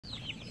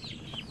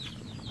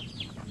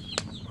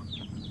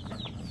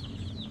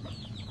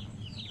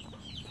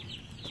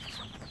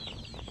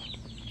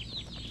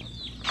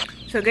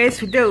So guys,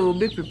 today we will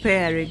be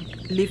preparing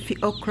leafy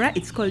okra.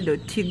 It's called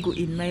otigu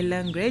in my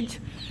language.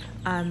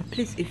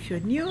 Please, if you're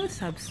new,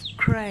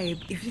 subscribe.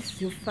 If this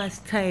is your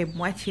first time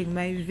watching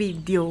my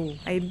video,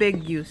 I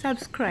beg you,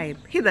 subscribe.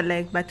 Hit the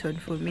like button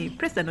for me.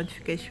 Press the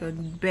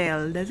notification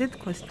bell. Does it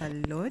cost a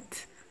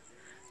lot?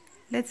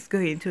 Let's go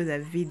into the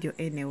video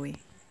anyway.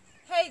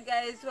 Hey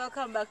guys,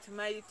 welcome back to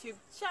my YouTube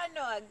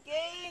channel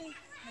again.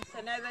 It's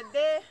another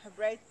day, a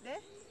bright day.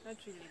 Not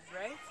really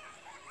bright.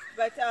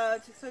 But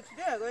so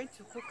today we're going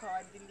to cook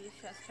our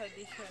delicious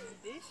traditional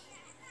dish.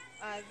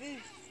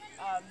 This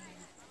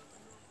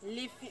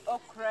leafy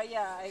okra.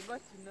 Yeah, I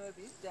got to know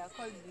this. They are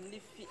called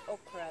leafy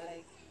okra,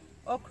 like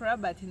okra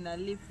but in a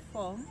leaf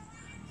form.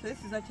 So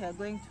this is what you're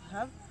going to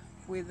have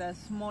with a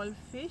small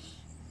fish.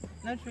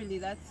 Not really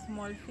that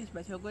small fish,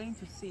 but you're going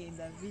to see in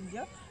the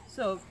video.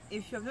 So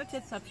if you have not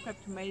yet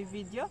subscribed to my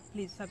video,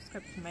 please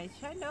subscribe to my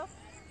channel.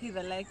 Hit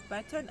the like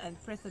button and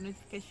press the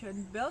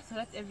notification bell so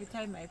that every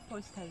time I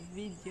post a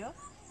video,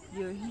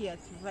 you're here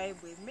to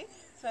vibe with me.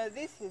 So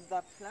this is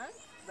the plant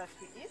that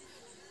we eat.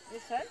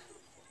 This one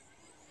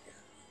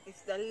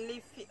is the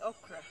leafy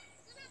okra.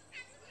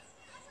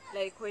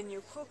 Like when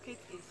you cook it,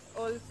 it's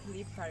all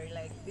slippery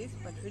like this,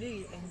 but we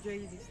really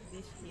enjoy this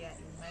dish here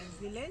in my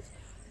village.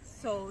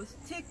 So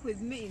stick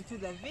with me into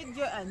the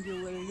video and you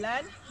will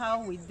learn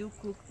how we do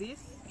cook this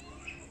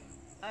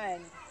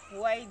and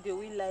why do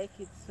we like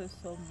it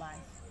so much.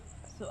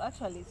 So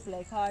actually it's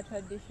like our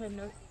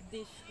traditional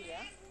dish here.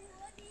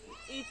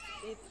 We eat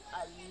it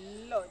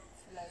a lot,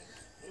 like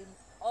in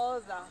all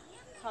the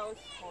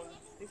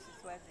households. This is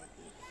what they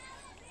eat.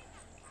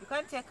 You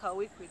can't take a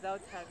week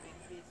without having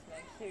this,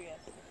 like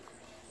seriously.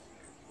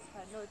 You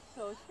cannot.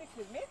 So stick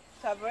with me.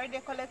 So I've already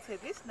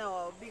collected this. Now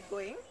I'll be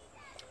going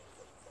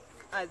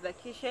at the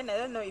kitchen. I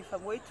don't know if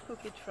I'm going to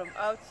cook it from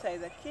outside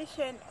the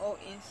kitchen or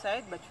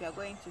inside, but we are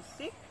going to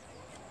see.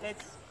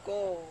 Let's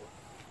go.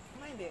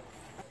 Mind it.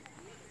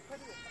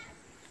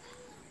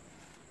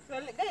 So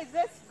guys,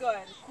 let's go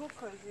and cook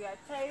because we are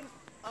time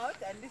out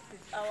and this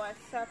is our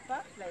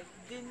supper, like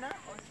dinner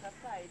or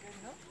supper, I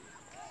don't know.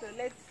 So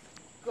let's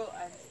go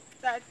and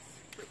start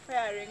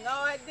preparing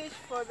our dish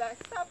for the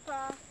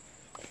supper.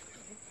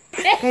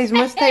 Guys,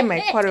 most time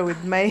I quarrel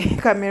with my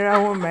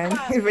camera woman,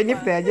 even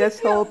if they are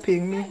just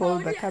helping me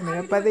hold the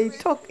camera, but they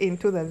talk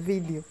into the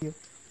video.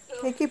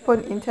 They keep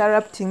on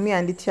interrupting me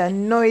and it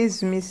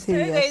annoys me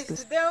seriously.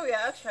 Guys, today we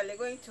are actually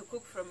going to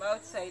cook from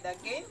outside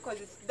again because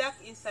it's dark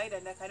inside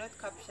and I cannot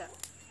capture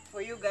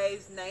for you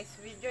guys nice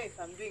video if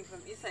I'm doing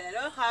from inside. I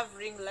don't have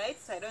ring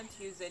lights, I don't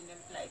use any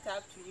light, I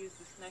have to use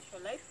this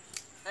natural light,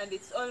 and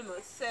it's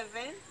almost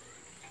 7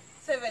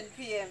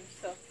 p.m.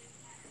 so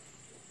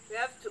we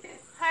have to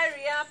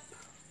hurry up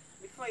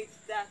before it's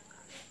dark.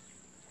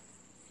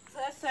 So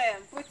that's why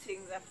I'm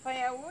putting the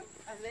firewood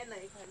and then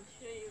I can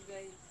show you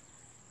guys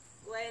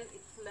while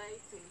it's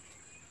lighting.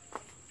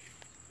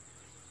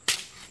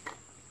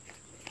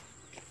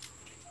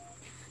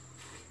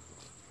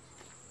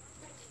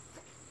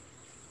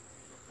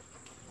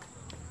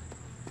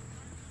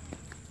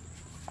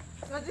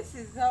 So this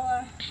is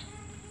our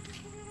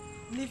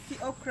leafy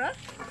okra.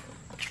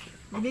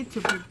 We need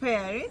to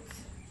prepare it.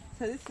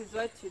 So this is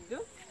what you do.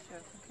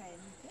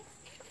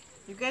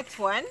 You get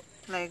one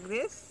like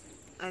this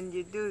and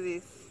you do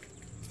this.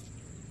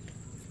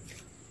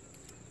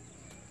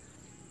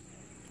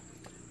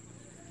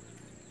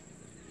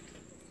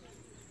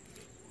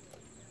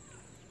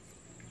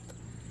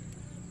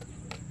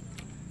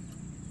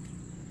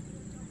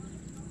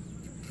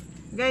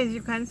 Guys,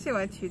 you can see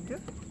what you do.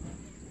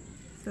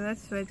 So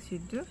that's what you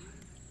do.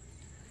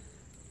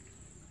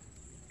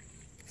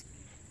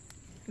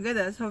 You get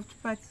the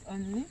soft parts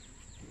only.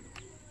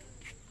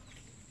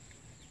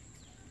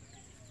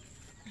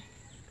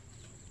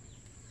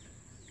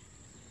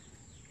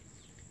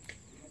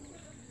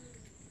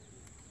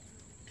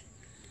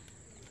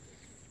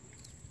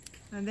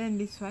 And then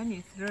this one,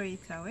 you throw it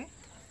away.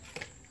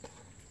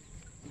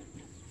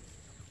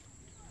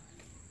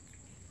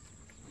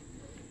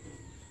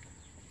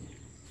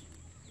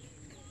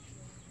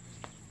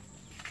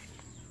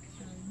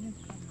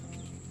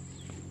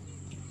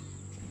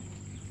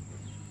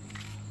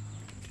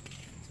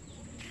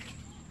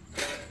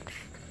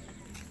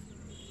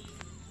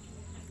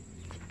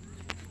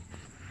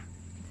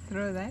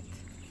 Throw that.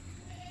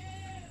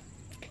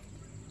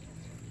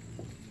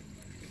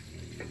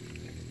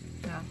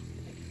 Now.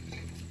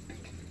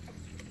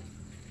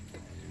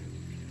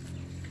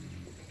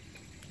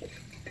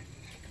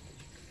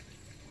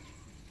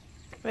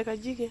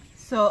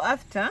 So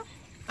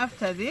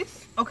after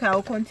this, okay,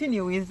 I'll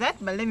continue with that,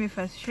 but let me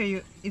first show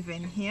you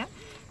even here.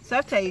 So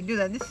after you do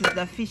that, this is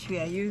the fish we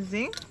are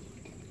using.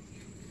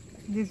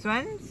 These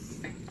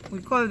ones, we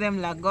call them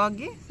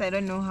lagogi. So I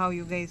don't know how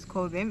you guys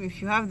call them.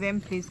 If you have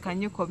them, please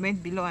can you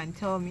comment below and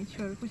tell me.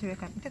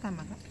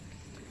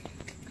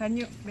 Can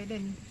you?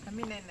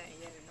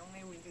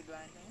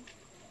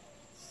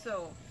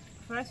 So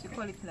for us we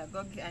call it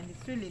lagogi, and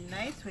it's really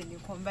nice when you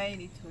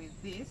combine it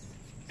with this.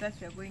 That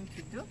we are going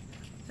to do.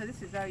 So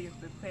this is how you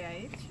prepare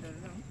it.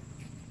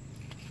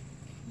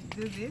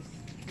 Do this,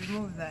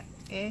 remove the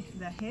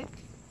the head,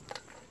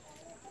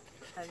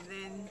 and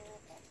then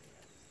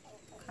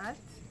cut,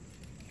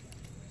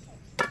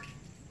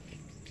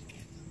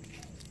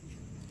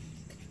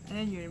 and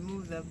then you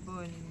remove the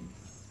bones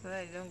so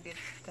that it don't get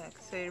stuck.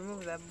 So you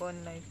remove the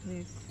bone like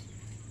this,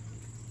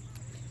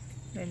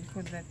 then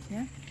put that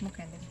here.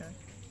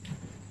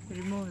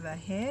 Remove the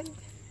head,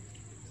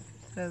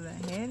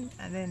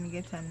 and then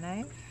get a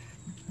knife,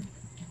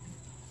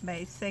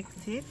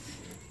 bisect it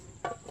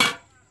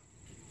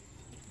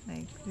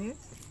like this,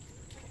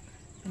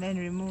 and then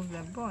remove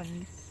the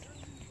bones.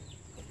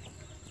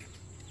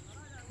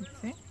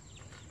 Okay,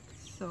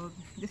 so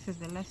this is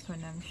the last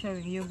one I'm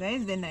showing you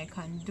guys, then I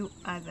can do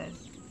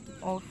others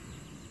off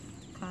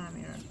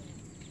camera.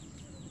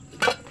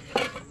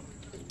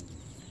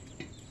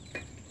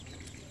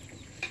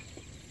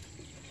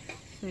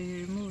 So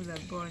you remove the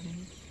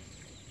bones.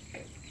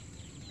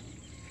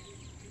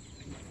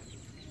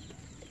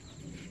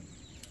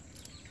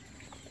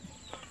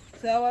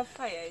 So our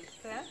fire is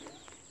there,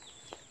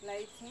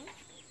 lighting,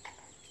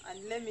 and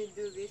let me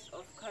do this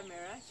off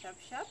camera,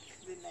 sharp,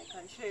 then I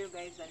can show you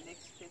guys the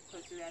next step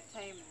because we are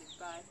timely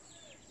bad.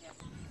 Yeah.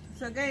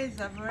 So guys,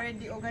 I've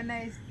already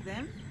organized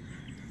them.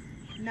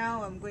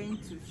 Now I'm going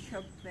to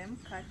chop them,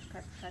 cut.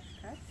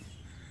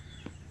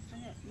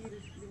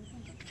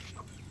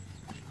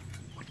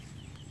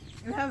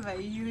 You have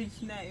a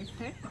huge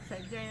knife, eh? It's a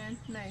giant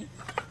knife.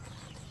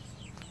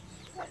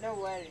 But don't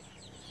worry.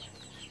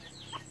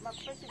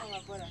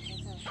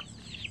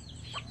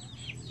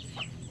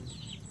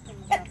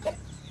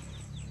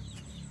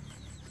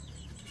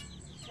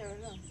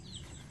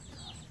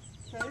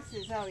 So this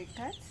is how we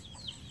cut.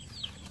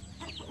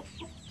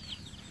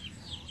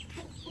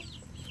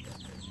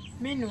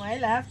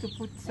 Meanwhile, I have to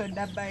put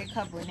soda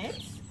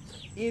bicarbonate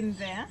in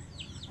there,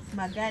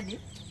 magadi.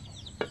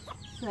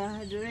 So I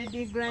had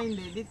already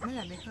grinded it.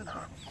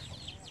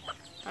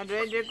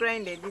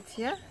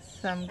 Here.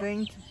 So I'm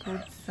going to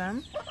put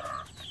some.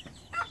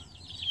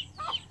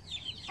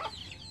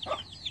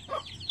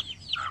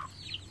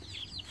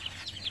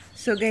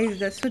 So guys,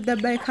 the soda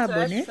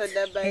bicarbonate,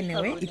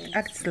 anyway, it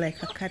acts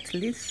like a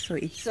catalyst, so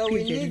it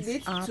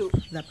speeds up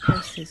the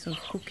process of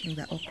cooking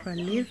the okra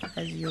leaf,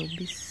 as you'll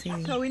be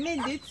seeing. So we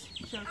need it.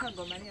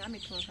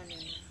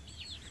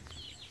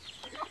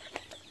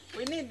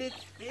 We need this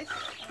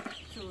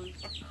to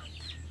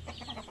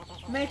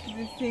make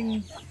the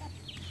things.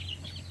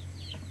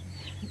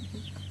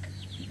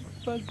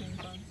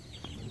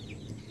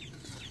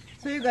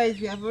 So you guys,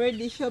 we have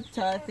already chopped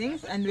our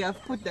things and we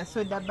have put the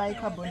soda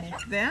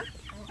bicarbonate there.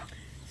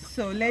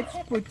 So let's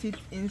put it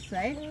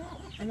inside.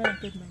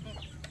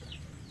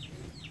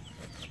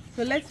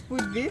 So let's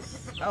put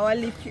this, our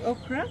leafy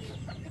okra,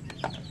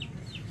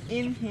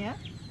 in here.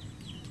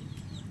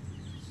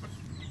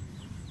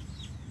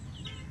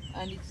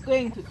 And it's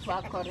going to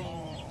twackering.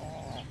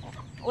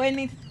 When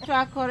it's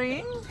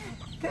twackering,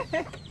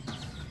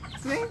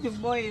 it's going to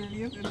boil.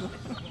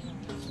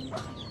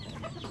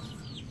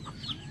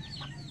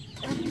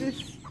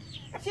 This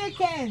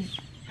chicken.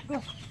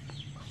 Go.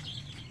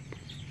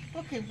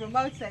 Cooking from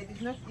outside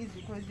is not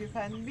easy because you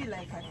can be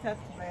like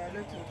attacked by a lot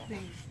of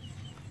things.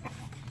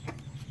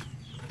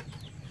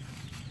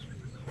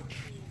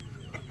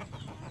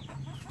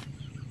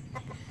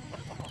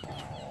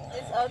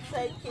 It's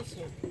outside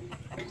kitchen.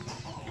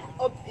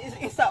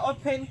 It's an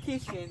open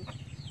kitchen.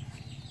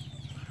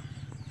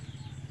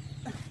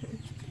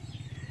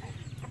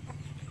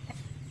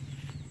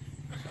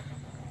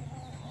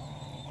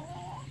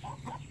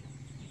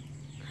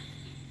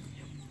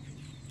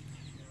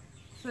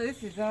 So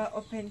this is our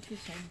open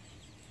kitchen.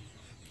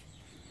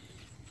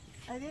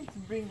 I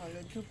didn't bring a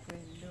lot of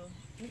window.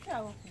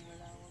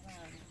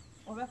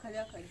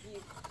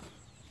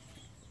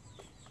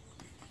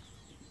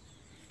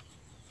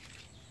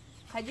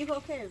 Kajiko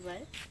okay,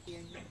 right?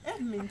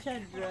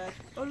 Minchadra.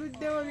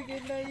 Oludewa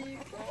bigenda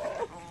yiko.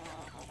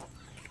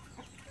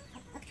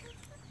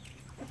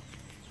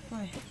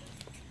 Why?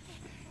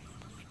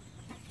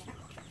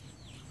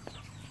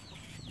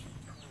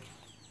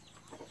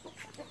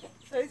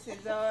 So this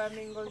is our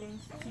mingling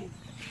stick.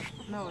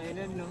 No, I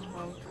don't know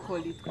how to call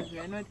it because we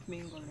are not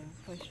mingling.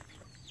 Push.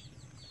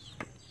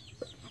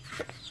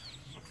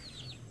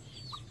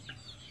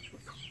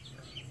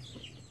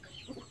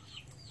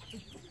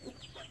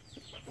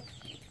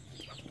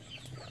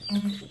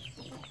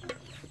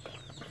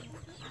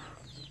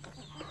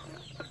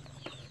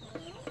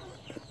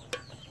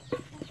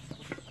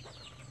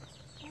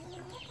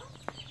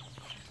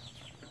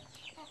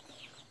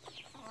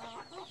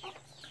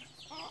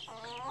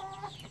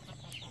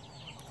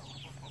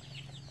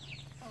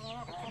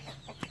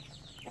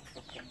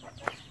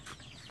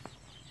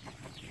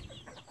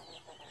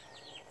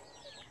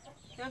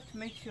 You have to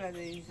make sure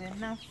there is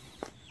enough.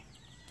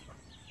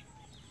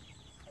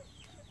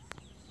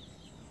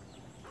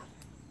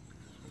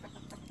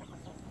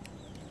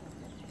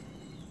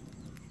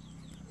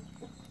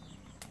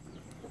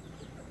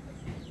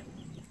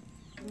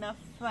 Enough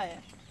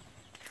fire.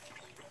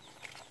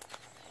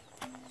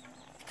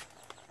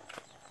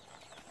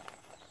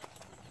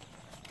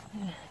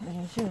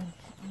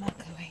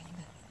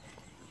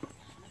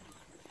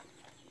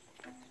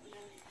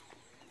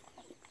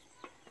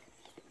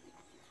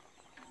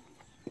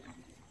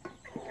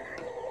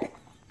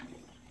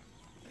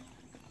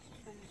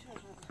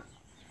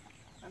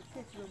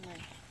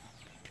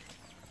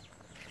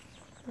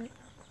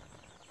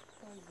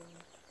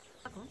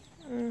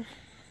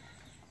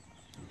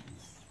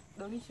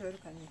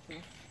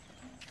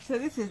 So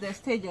this is the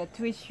stage at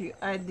which you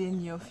add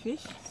in your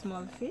fish,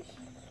 small fish,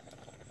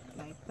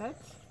 like that.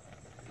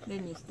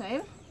 Then you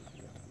stir,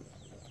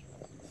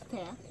 I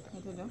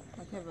don't know,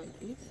 whatever it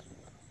is.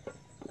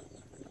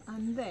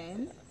 And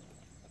then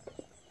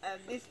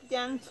at this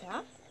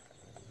juncture,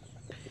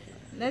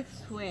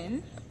 that's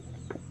when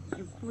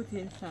you put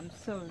in some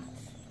salt.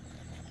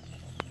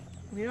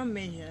 We don't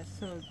measure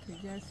salt, we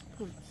just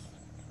put.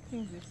 I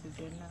think this is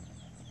enough.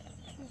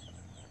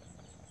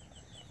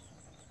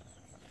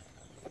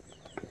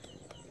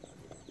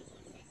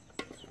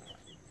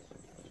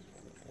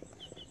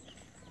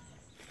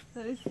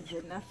 So this is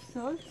enough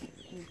salt.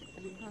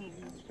 We don't use.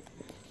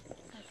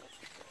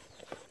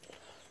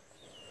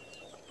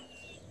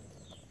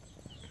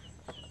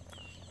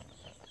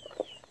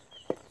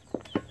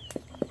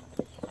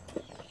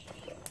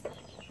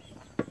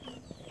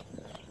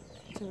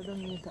 So we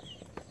don't use that.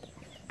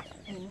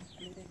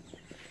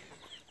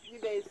 You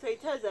guys, so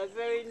it has a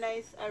very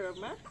nice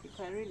aroma. You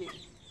can really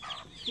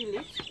feel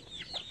it.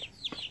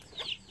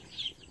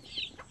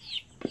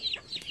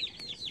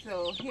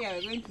 So here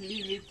we're going to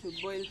leave it to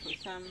boil for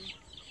some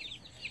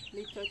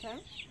little time,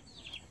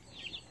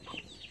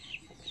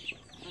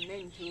 and then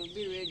it will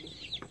be ready.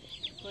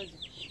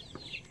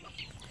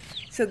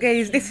 So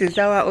guys, this is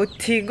our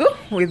otigo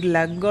with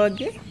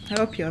lagogi. I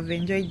hope you have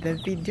enjoyed the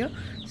video.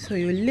 So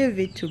you leave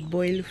it to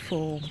boil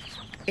for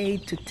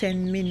 8 to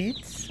 10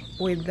 minutes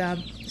with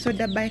the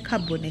soda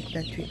bicarbonate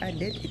that we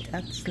added. It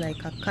acts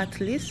like a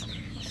catalyst,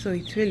 so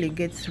it really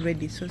gets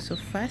ready so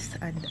fast,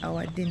 and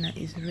our dinner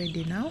is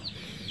ready now.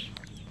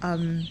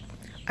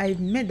 I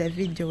made a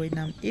video when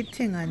I'm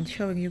eating and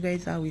showing you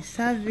guys how we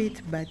serve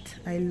it, but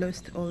I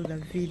lost all the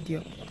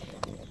video.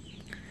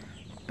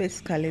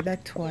 Basically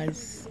that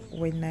was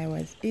when I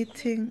was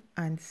eating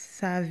and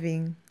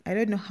serving. I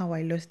don't know how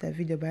I lost the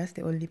video, but that's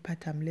the only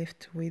part I'm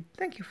left with.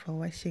 Thank you for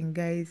watching,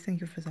 guys.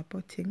 Thank you for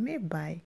supporting me. Bye.